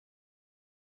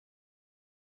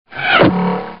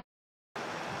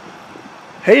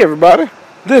Hey everybody,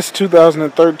 this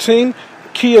 2013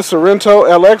 Kia Sorento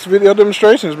LX video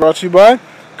demonstration is brought to you by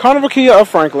Carnival KIA of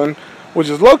Franklin, which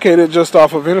is located just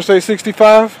off of Interstate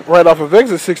 65, right off of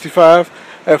Exit 65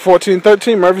 at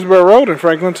 1413 Murfreesboro Road in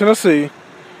Franklin, Tennessee.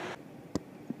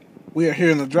 We are here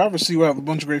in the driver's seat. We have a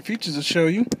bunch of great features to show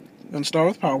you. We're going to start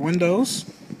with power windows,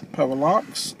 power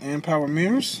locks, and power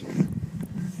mirrors.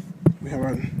 We have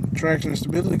our traction and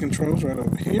stability controls right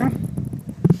over here.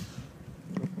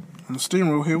 On the steering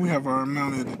wheel here we have our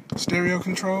mounted stereo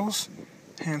controls,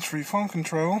 hands-free phone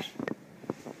control,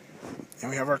 and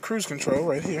we have our cruise control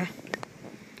right here.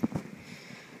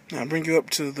 Now I'll bring you up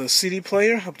to the CD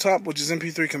player up top, which is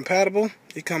MP3 compatible.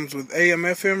 It comes with AM,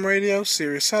 FM radio,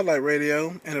 Sirius satellite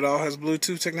radio, and it all has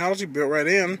Bluetooth technology built right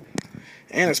in.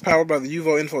 And it's powered by the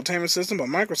UVO infotainment system by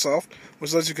Microsoft,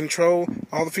 which lets you control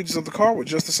all the features of the car with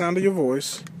just the sound of your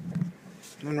voice.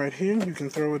 And then right here you can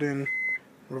throw it in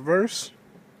reverse.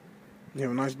 You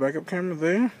have a nice backup camera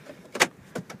there.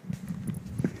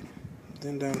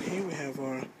 Then down here we have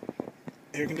our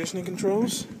air conditioning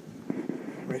controls.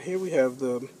 Right here we have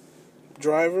the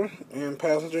driver and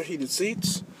passenger heated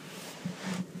seats.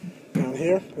 Down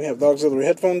here we have the auxiliary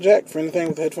headphone jack for anything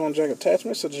with a headphone jack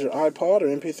attachment, such as your iPod or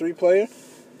MP3 player.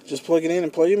 Just plug it in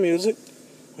and play your music.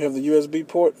 We have the USB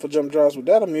port for jump drives with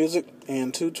data music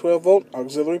and two 12-volt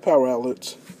auxiliary power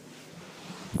outlets.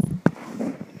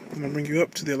 I'm going to bring you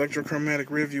up to the electrochromatic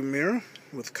rearview mirror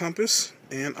with compass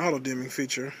and auto dimming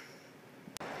feature.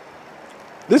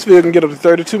 This vehicle can get up to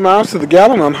 32 miles to the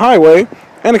gallon on highway,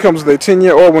 and it comes with a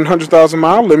 10-year or 100,000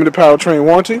 mile limited powertrain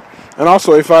warranty, and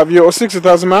also a 5-year or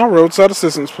 60,000 mile roadside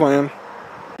assistance plan.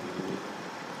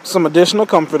 Some additional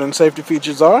comfort and safety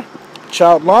features are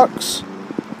child locks,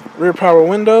 rear power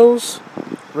windows,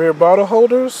 rear bottle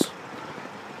holders,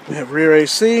 we have rear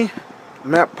AC,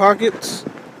 map pockets.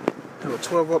 We have a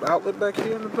 12-volt outlet back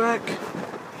here in the back.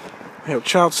 We have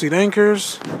child seat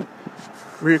anchors,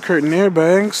 rear curtain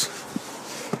airbags.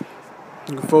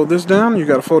 You can fold this down. You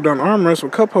got a fold down armrest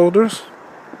with cup holders.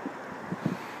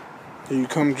 Here you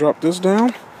come, drop this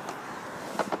down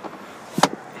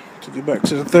to get back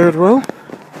to the third row,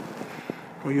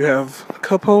 where you have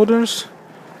cup holders,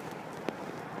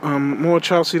 more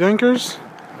child seat anchors.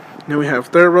 Then we have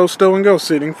third row stow and go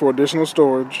seating for additional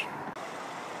storage.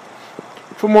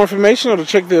 For more information or to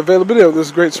check the availability of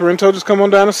this great Sorento, just come on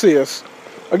down and see us.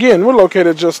 Again, we're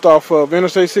located just off of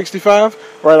Interstate 65,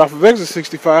 right off of Exit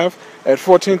 65 at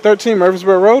 1413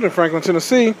 Murfreesboro Road in Franklin,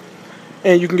 Tennessee.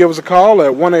 And you can give us a call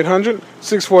at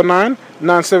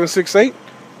 1-800-649-9768.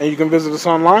 And you can visit us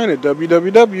online at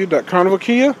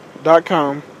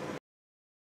www.carnivalkia.com.